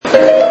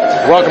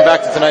Welcome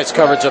back to tonight's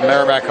coverage of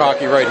Merrimack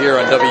hockey right here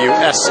on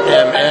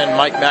WSMN.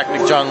 Mike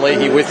Macknick, John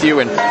Leahy with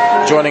you, and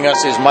joining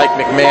us is Mike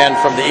McMahon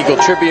from the Eagle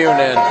Tribune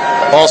and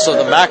also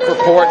the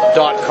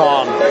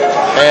MacReport.com.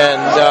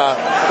 And,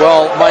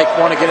 Mike,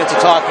 want to get into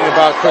talking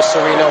about Chris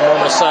Serino,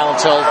 moment of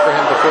silence held for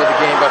him before the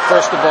game. But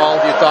first of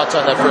all, your thoughts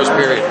on that first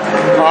period?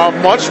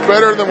 Much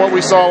better than what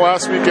we saw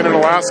last weekend in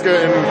Alaska.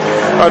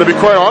 And to be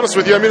quite honest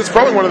with you, I mean, it's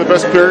probably one of the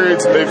best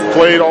periods they've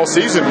played all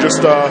season.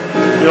 Just,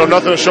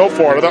 nothing to show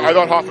for it. I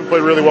thought Hoffman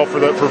played really well for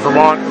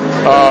Vermont.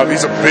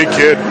 He's a big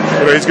kid.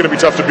 He's going to be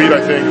tough to beat,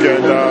 I think.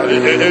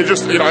 And it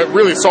just,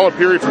 really a solid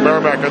period for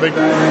Merrimack. I think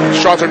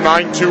shots are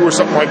 9-2 or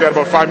something like that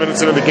about 5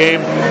 minutes into the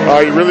game.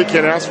 You really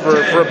can't ask for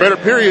a better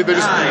period. They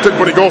just took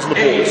put goals in the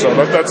pool. So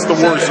that's the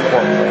worrisome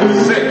part.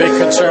 Big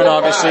concern,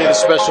 obviously, the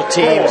special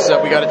teams.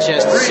 We got a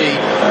chance to see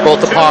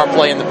both the power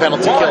play and the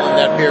penalty kill in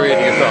that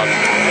period. Your thoughts?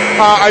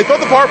 I thought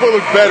the power play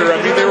looked better. I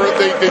mean,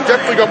 they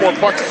definitely got more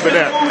pucks to the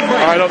net.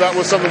 I know that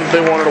was something that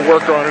they wanted to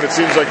work on, and it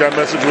seems like that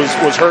message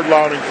was heard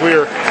loud and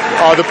clear.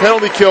 The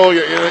penalty kill,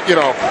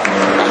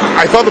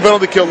 I thought the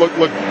penalty kill looked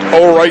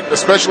all right,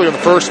 especially on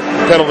the first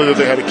penalty that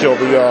they had to kill.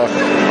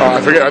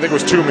 I think it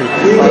was Toomey.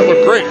 It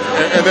looked great.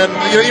 And then,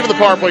 even the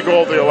power play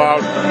goal they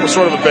allowed was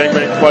sort of a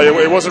bang-bang play.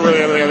 It wasn't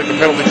really anything I think the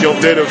penalty kill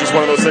did. It was just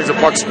one of those things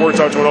that puck squirts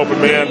out to an open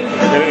man,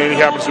 and he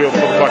happens to be able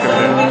to put the puck in the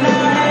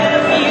net.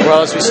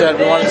 Well, as we said,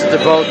 we wanted to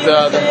devote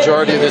the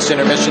majority of this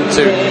intermission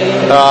to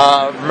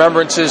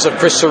remembrances of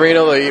Chris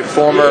Serino, the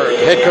former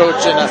head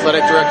coach and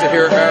athletic director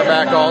here at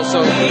Merrimack.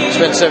 Also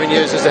spent 7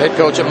 years as the head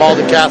coach at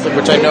Malden Catholic,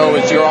 which I know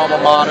is your alma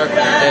mater.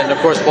 And, of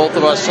course, both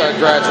of us are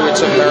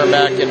graduates of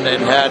Merrimack and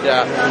had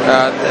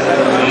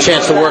a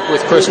chance to work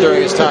with Chris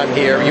during his time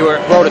here. You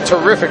wrote a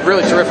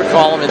really terrific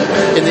column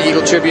in the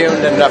Eagle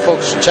Tribune, and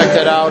folks should check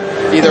that out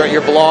either at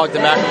your blog,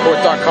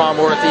 themacreport.com,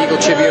 or at the Eagle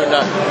Tribune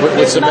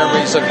with some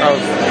memories of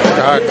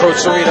Coach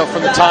Serino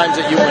from the times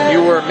that when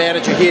you were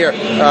manager here,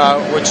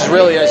 which is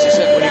really, as you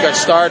said, when you got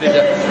started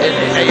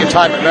at your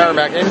time at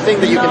Merrimack. Anything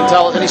that you can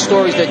tell, any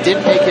stories that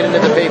didn't make it into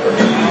the paper?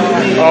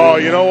 Oh,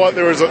 you know what?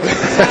 There was a...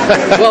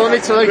 Well, let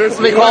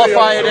me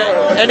qualify it.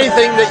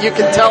 Anything that you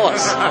can tell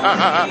us.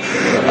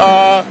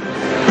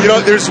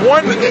 There's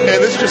one, and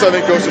this just, I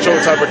think, goes to show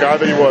the type of guy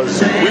that he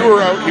was. We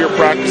were out here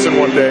practicing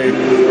one day.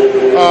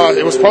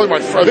 It was probably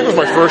my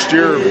first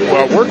year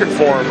working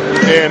for him,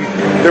 and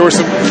there were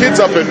some kids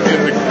up in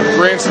the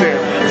grandstand,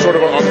 sort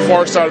of on the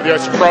far side of the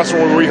ice, across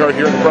from where we are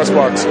here in the press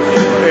box,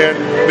 and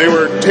they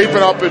were taping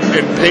up and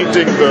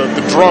painting the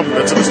drum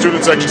that's in the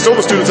student section, still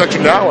the student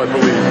section now, I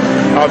believe.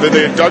 That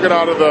they had dug it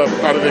out of the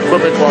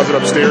equipment closet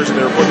upstairs, and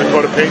they were putting a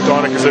coat of paint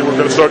on it because they were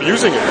going to start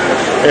using it.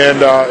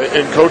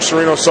 And Coach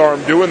Serino saw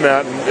him doing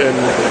that, and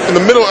in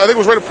the middle, I think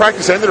it was right at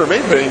practice ended, or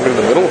maybe even in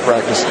the middle of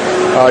practice,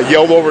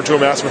 yelled over to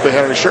him, asked him if they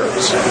had any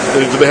shirts.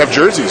 Did they have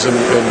jerseys? And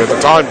at the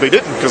time, they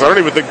didn't, because I don't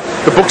even think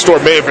the bookstore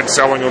may have been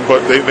selling them,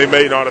 but they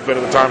may not have been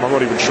at the time. I'm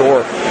not even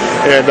sure.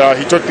 And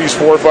he took these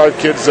 4 or 5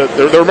 kids that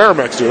they were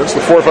Merrimack students,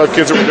 the 4 or 5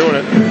 kids that were doing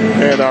it,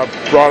 and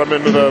brought them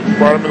in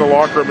the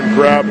locker room and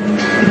grabbed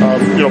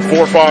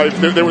 4 or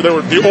 5. They were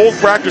the old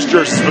practice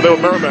jerseys, but they were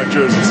Merrimack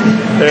jerseys,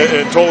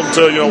 and told them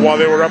to while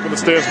they were up in the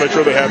stands, make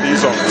sure they had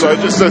these on. So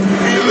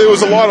there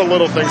was a lot of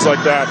little things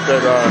like that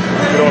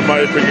in my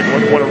opinion,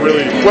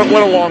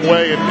 went a long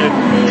way in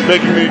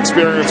making the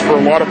experience for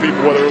a lot of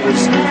people, whether it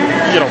was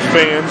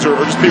fans or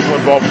just people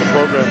involved in the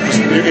program.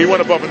 He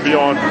went above and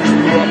beyond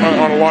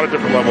on a lot of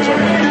different levels. I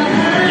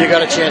think. You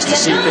got a chance to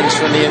see things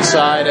from the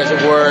inside, as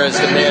it were, as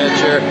the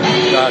manager,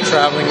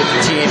 traveling with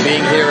the team,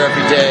 being here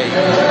every day.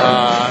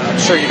 I'm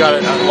sure you got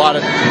a lot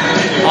of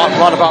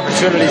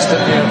opportunities to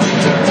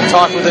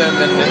talk with him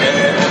and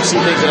see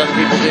things that other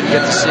people didn't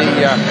get to see.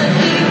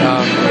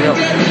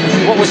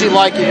 What was he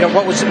like?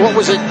 What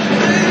was it?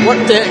 What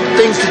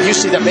things did you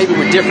see that maybe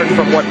were different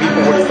from what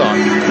people would have thought?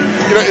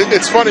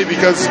 It's funny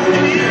because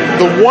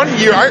the 1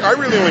 year I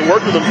really only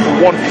worked with him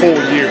for 1 full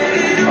year,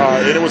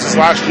 and it was his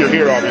last year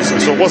here, obviously,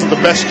 so it wasn't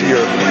the best year.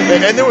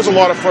 And there was a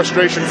lot of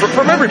frustration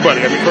from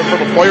everybody. I mean, from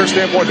a player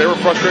standpoint, they were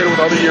frustrated with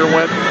how the year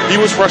went. He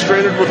was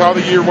frustrated with how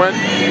the year went.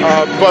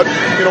 But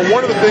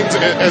one of the things,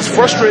 as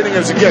frustrating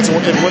as it gets,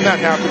 and when that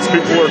happens,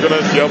 people are going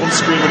to yell and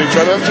scream at each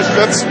other.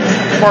 That's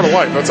part of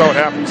life. That's how it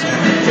happens.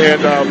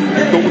 And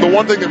the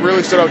one thing that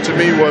really stood out to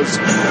me was,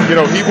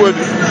 he would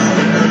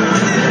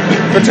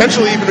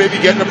potentially even maybe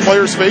get in a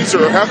player's face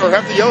or have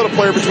to yell at a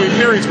player between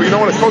periods, but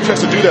a coach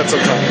has to do that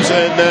sometimes.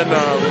 And then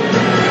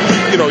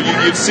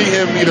you'd see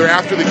him either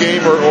after the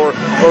game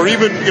or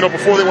even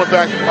before they went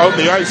back out on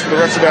the ice for the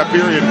rest of that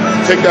period,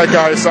 take that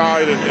guy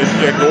aside and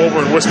go over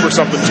and whisper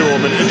something to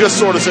him and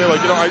just sort of say, like,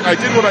 I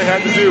did what I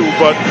had to do,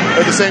 but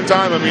at the same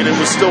time, I mean, it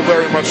was still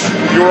very much,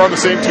 you were on the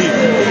same team,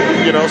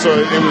 so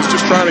it was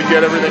just trying to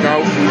get everything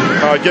out,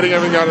 getting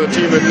everything out of the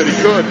team that he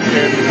could.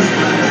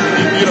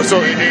 And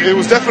so it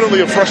was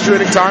definitely a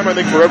frustrating time, I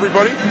think, for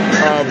everybody.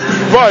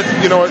 But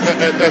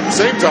at the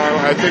same time,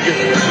 I think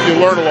you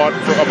learn a lot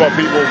about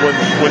people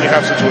when you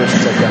have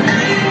situations like that.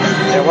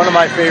 Yeah, one of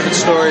my favorite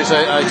stories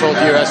I told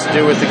you has to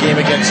do with the game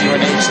against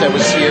UNH that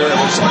was here. It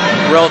was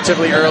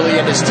relatively early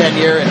in his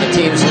tenure, and the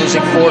team's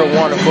losing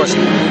 4-1. Of course,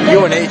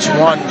 UNH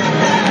won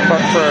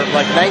for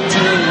like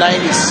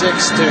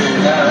 1996 to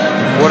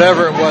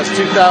whatever it was,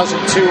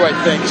 2002, I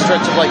think,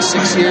 stretch of like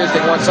 6 years. They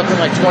won something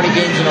like 20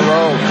 games in a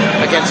row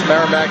against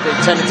Merrimack. They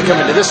tended to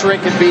come into this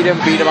rink and beat him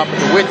up, but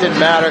the width didn't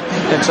matter.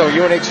 And so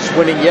UNH is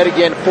winning yet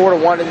again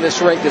 4-1 in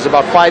this rink. There's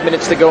about 5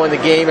 minutes to go in the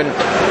game, and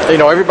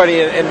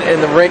everybody in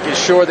the rink is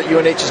sure that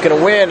UNH is going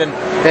to win,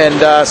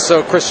 and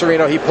so Chris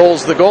Serino, he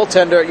pulls the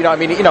goaltender.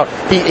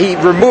 He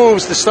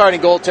removes the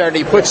starting goaltender.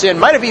 He puts in,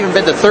 might have even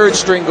been the third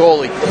string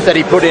goalie that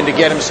he put in to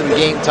get him some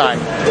game time.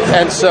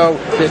 And so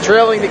they're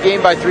trailing the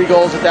game by 3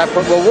 goals at that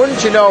point. Well,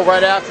 wouldn't you know,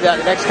 right after that,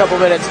 the next couple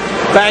minutes,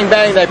 bang,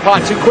 bang, they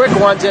pot 2 quick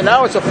ones, and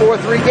now it's a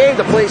 4-3 game.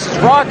 The place is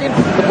rocking.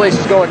 The place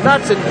is going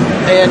nuts, and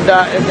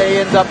they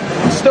end up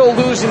still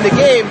losing the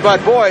game.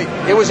 But boy,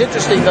 it was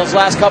interesting those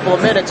last couple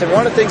of minutes. And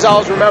one of the things I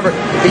always remember,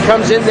 he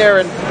comes in there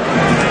and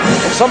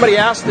somebody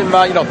asked him,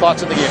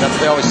 thoughts on the game. That's what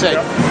they always say.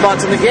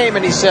 Thoughts on the game,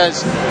 and he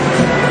says,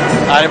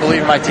 I didn't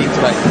believe in my team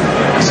tonight.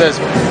 He says,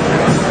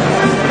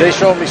 they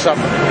showed me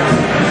something.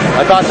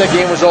 I thought that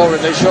game was over,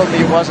 and they showed me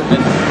it wasn't.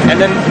 And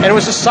it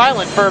was just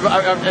silent for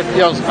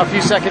a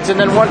few seconds, and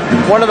then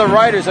one of the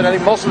writers, and I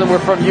think most of them were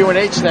from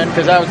UNH then,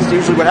 because that was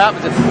usually what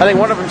happens. I think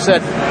one of them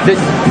said,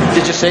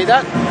 did you say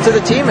that to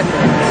the team?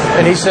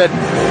 And he said,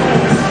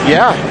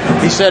 yeah.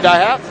 He said, I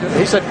have to.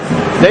 He said,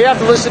 they have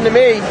to listen to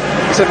me.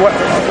 He said,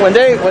 when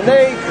they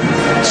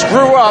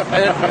screw up,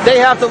 they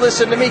have to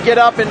listen to me, get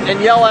up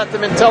and yell at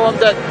them and tell them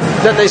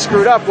that they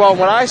screwed up. Well,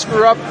 when I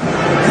screw up,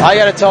 I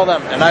got to tell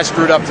them, and I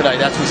screwed up tonight.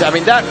 That's what he said. I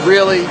mean, that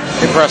really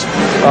impressed me.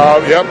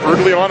 Yeah,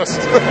 brutally honest.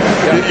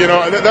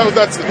 Yeah.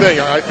 That's the thing.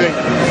 I think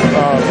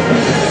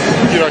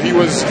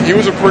he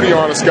was a pretty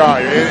honest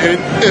guy,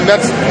 and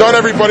that's not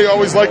everybody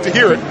always liked to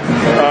hear it.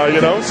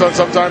 So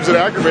sometimes it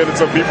aggravated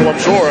some people, I'm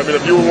sure. I mean,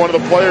 if you were one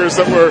of the players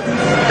that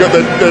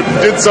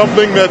did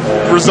something that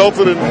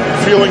resulted in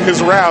feeling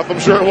his wrath, I'm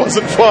sure it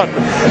wasn't fun.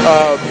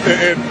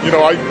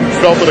 I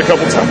felt it a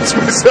couple times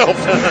myself.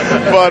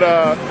 But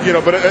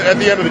at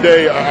the end of the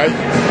day,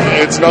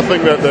 it's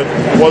nothing that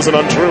wasn't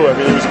untrue. I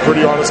mean, he was a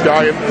pretty honest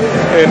guy,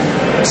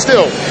 and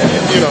still,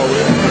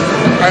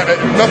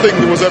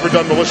 nothing was ever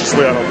done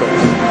maliciously, I don't think.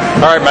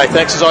 All right, Mike,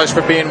 thanks as always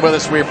for being with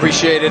us. We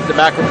appreciate it.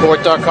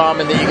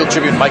 TheMacReport.com and the Eagle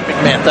Tribune. Mike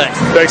McMahon, thanks.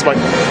 Thanks, Mike.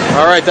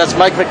 All right, that's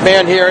Mike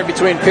McMahon here in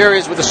between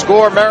periods with the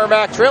score.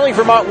 Merrimack trailing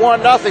Vermont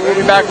 1-0. We'll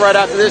be back right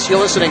after this. You're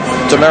listening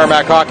to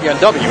Merrimack Hockey on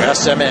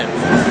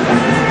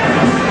WSMN.